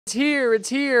It's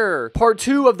here! Part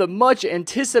 2 of the much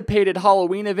anticipated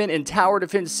Halloween event in Tower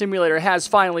Defense Simulator has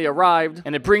finally arrived,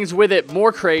 and it brings with it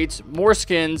more crates, more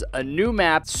skins, a new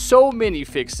map, so many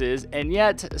fixes, and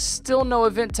yet still no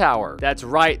event tower. That's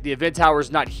right, the event tower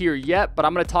is not here yet, but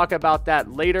I'm going to talk about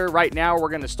that later. Right now, we're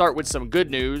going to start with some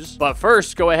good news. But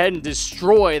first, go ahead and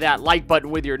destroy that like button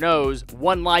with your nose.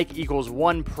 1 like equals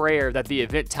 1 prayer that the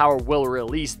event tower will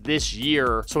release this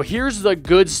year. So here's the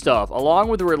good stuff. Along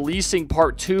with releasing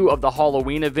part 2 of the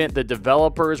Halloween event, the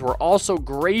developers were also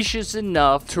gracious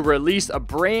enough to release a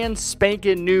brand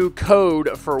spanking new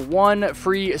code for 1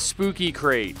 free spooky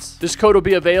crate. This code will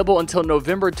be available until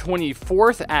November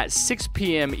 24th at 6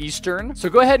 p.m. Eastern. So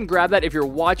go ahead and grab that if you're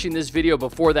watching this video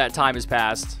before that time has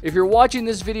passed. If you're watching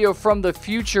this video from the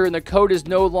future and the code is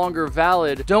no longer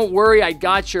valid, don't worry, I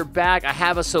got your back. I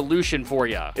have a solution for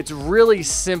you. It's really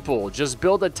simple. Just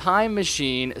build a time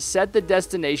machine, set the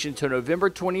destination to November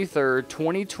 23rd,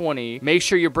 2020. Make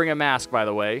sure you bring a mask, by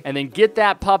the way, and then get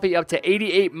that puppy up to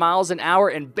 88 miles an hour,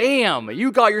 and bam,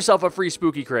 you got yourself a free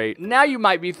spooky crate. Now you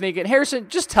might be thinking, Harrison,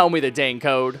 just tell me the dang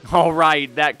code. All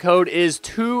right, that code is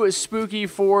too spooky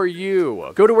for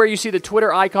you. Go to where you see the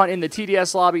Twitter icon in the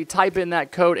TDS lobby, type in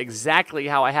that code exactly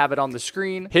how I have it on the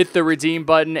screen, hit the redeem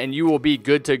button, and you will be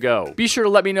good to go. Be sure to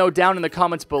let me know down in the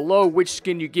comments below which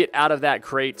skin you get out of that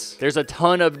crate. There's a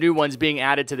ton of new ones being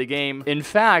added to the game. In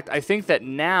fact, I think that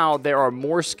now there are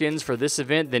more skins for this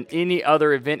event than any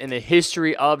other event in the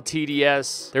history of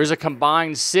TDS. There's a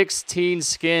combined 16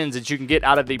 skins that you can get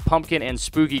out of the pumpkin and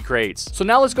spooky crates. So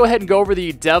now let's go ahead and go over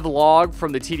the dev log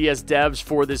from the TDS devs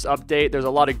for this update. There's a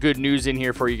lot of good news in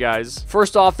here for you guys.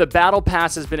 First off, the battle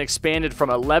pass has been expanded from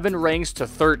 11 ranks to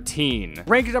 13.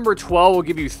 Rank number 12 will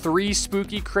give you 3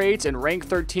 spooky crates, and rank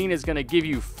 13 is going to give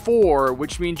you 4,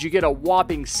 which means you get a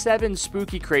whopping 7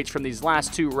 spooky crates from these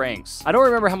last 2 ranks. I don't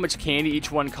remember how much candy each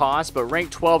one costs, but rank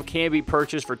 12 can be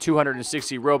purchased for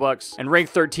 260 Robux, and rank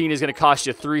 13 is going to cost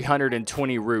you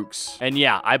 320 Rooks. And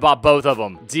yeah, I bought both of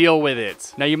them. Deal with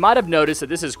it. Now, you might have noticed that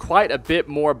this is quite a bit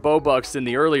more Robux than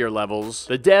the earlier levels.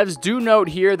 The devs do note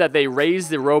here that they raised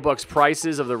the Robux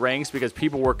prices of the ranks because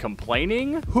people were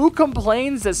complaining. Who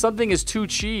complains that something is too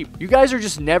cheap? You guys are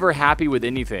just never happy with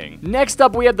anything. Next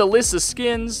up, we have the list of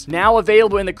skins. Now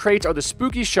available in the crates are the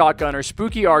Spooky Shotgunner,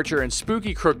 Spooky Archer, and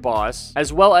Spooky Crook Boss,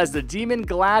 as well as the Demon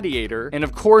Gladiator, and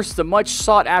of course, the much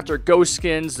sought after Ghost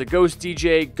skins, the Ghost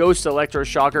DJ, Ghost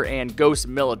Electroshocker, and Ghost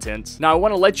Militant. Now, I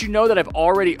want to let you know that I've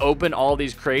already opened all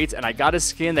these crates, and I got a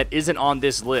skin that isn't on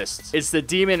this list. It's the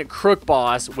Demon Crook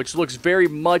Boss, which looks very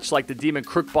much like the Demon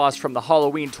Crook Boss from the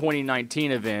Halloween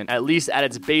 2019 event, at least at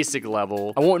its basic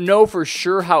level. I won't know for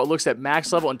sure how it looks at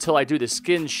max level until I do the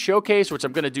skin showcase, which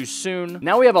I'm going to do soon.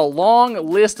 Now we have a long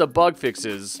list of bug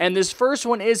fixes, and this first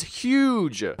one is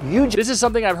huge. This is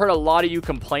something I've heard a lot of you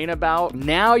complain about.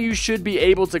 Now you should be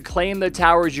able to claim the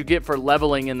towers you get for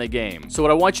leveling in the game. So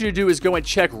what I want you to do is go and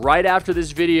check right after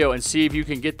this video and see if you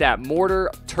can get that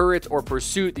mortar, turret, or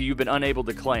pursuit that you've been unable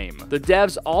to claim. The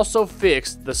devs also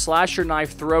fixed the slasher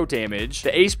knife throw damage,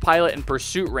 the ace pilot and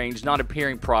pursuit range not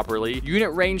appearing properly,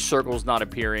 unit range circles not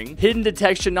appearing, hidden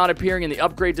detection not appearing in the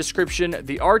upgrade description,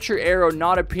 the archer arrow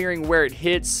not appearing where it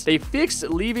hits. They fixed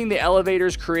leaving the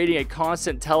elevators creating a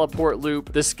constant teleport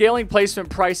loop, the scaling placement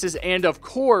prices, and of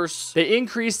course, they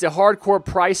increased the hardcore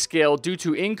price scale due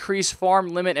to increased farm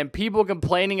limit and people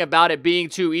complaining about it being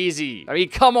too easy. I mean,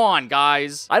 come on,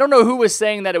 guys. I don't know who was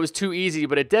saying that it was too easy,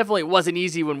 but it definitely wasn't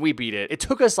easy when we beat it. It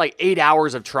took us like 8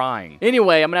 hours of trying.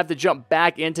 Anyway, I'm gonna have to jump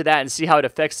back into that and see how it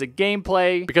affects the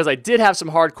gameplay, because I did have some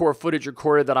hardcore footage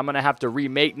recorded that I'm gonna have to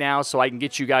remake now so I can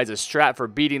get you guys a strat for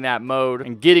beating that mode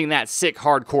and getting that sick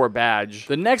hardcore badge.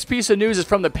 The next piece of news is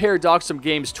from the Paradoxum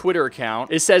Games Twitter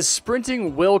account. It says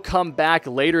sprinting will come back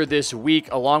later this week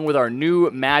along with our new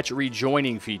match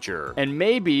rejoining feature, and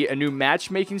maybe a new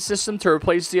matchmaking system to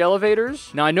replace the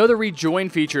elevators. Now, I know the rejoin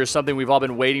feature is something we've all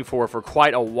been waiting for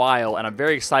quite a while, and I'm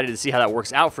very excited to see how that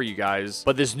works out for you guys,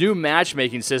 but this new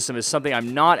matchmaking system is something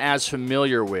I'm not as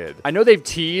familiar with. I know they've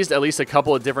teased at least a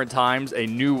couple of different times a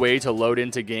new way to load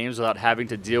into games without having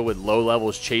to deal with low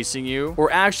levels chasing you,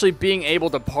 or actually being able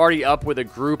to party up with a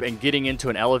group and getting into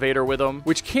an elevator with them,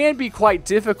 which can be quite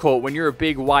difficult when you're a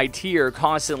big YTer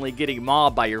constantly getting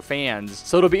mobbed by your fans.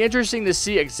 So it'll be interesting to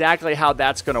see exactly how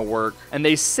that's going to work. And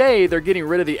they say they're getting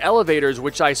rid of the elevators,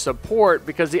 which I support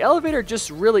because the elevator just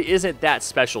really isn't that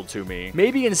special to me.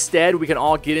 Maybe instead we can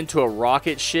all get into a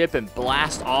rocket ship and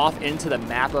blast off into the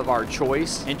map of our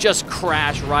choice and just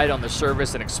crash right on the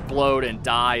surface and explode and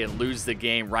die and lose the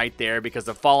game right there because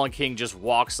the Fallen King just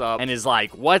walks up and is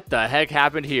like, what the heck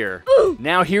happened here?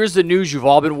 Now here's the news you've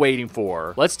all been waiting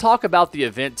for. Let's talk about the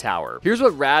event tower. Here's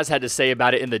what Raz had to say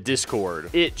about it in the Discord.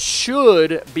 It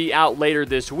should be out later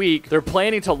this week. They're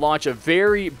planning to launch a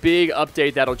very big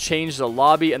update that'll change the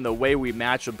lobby and the way we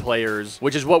match with players,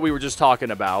 which is what we were just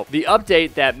talking about. The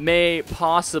update that may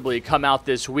possibly come out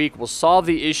this week will solve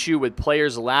the issue with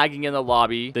players lagging in the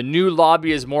lobby. The new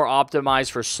lobby is more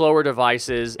optimized for slower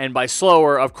devices, and by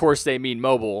slower, of course, they mean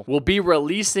mobile. We'll be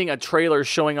releasing a trailer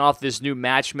showing off this new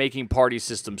matchmaking party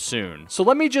system soon. So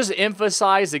let me just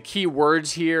emphasize the key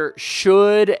words here: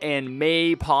 should and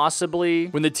may possibly.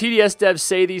 When the TDS devs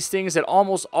say these things, it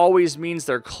almost always means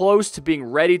they're close to being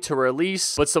ready to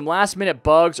release, but some last minute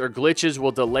bugs or glitches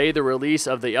will delay the release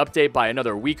of the update by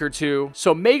another week or two.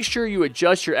 So make sure you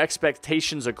adjust your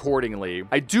expectations accordingly.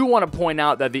 I do want to point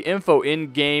out that the info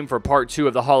in game for part 2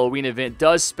 of the Halloween event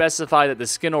does specify that the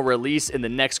skin will release in the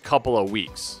next couple of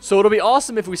weeks. So it'll be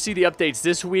awesome if we see the updates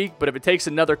this week, but if it takes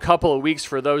another couple of weeks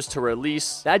for those to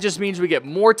release, that just means we get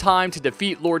more time to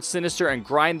defeat Lord Sinister and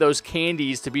grind those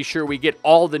candies to be sure we get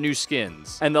all the new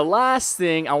skins. And the last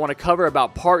thing I want to cover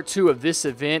about part 2 of this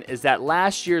event is that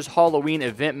last year's Halloween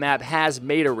event map has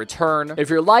made a return. If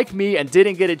you're like me and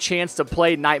didn't get a chance to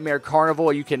play Nightmare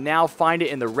Carnival, you can now find it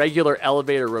in the regular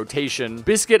elevator rotation.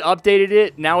 Biscuit updated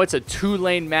it. Now it's a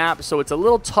 2-lane map, so it's a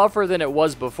little tougher than it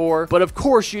was before. But of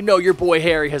course, you know your boy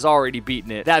Harry has already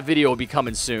beaten it. That video will be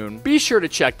coming soon. Be sure to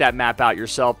check that map out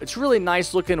yourself. It's really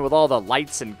nice looking with all the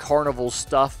lights and carnival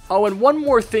stuff. Oh, and one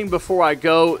more thing before I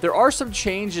go. There are some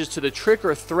changes to the trick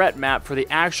or threat map for the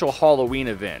actual Halloween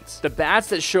event. The bats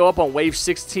that show up on wave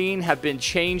 16 have been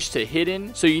changed to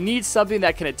hidden, so you need something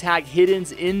that can attack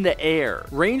hiddens in the air.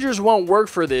 Rangers won't work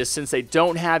for this since they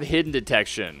don't have hidden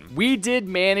detection. We did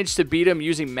manage to beat them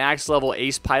using max level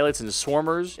ace pilots and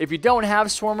swarmers. If you don't have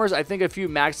swarmers, I think a few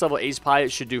max level ace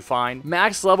pilots should do fine.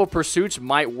 Max level pursuits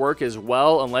might work as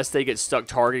well unless they get stuck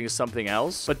targeting something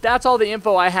else. But that's all the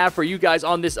info I have for you guys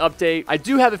on this update. I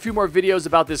do have a few more videos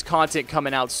about this content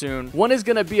coming out soon. One is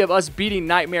going to be of us beating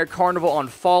Nightmare Carnival on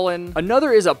Fallen.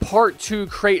 Another is a part 2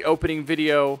 crate opening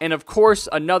video. And of course,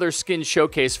 another skin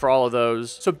showcase for all of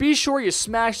those. So be sure you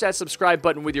smash that subscribe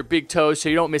button with your big toes so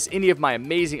you don't miss any of my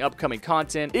amazing upcoming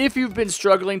content. If you've been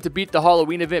struggling to beat the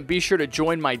Halloween event, be sure to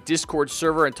join my Discord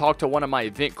server and talk to one of my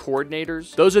event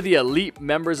coordinators. Those are the elite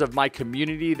members of my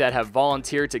community that have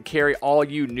volunteered to carry all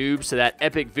you noobs to that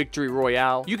epic victory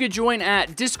royale. You can join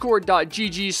at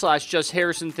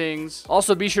discord.gg/JustHarrisonThings.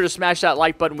 Also, be sure to smash that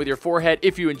like button with your forehead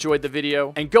if you enjoyed the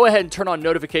video, and go ahead and turn on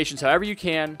notifications however you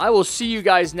can. I will see you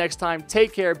guys next time.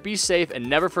 Take care, be safe, and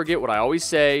never forget what I always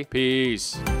say.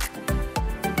 Peace.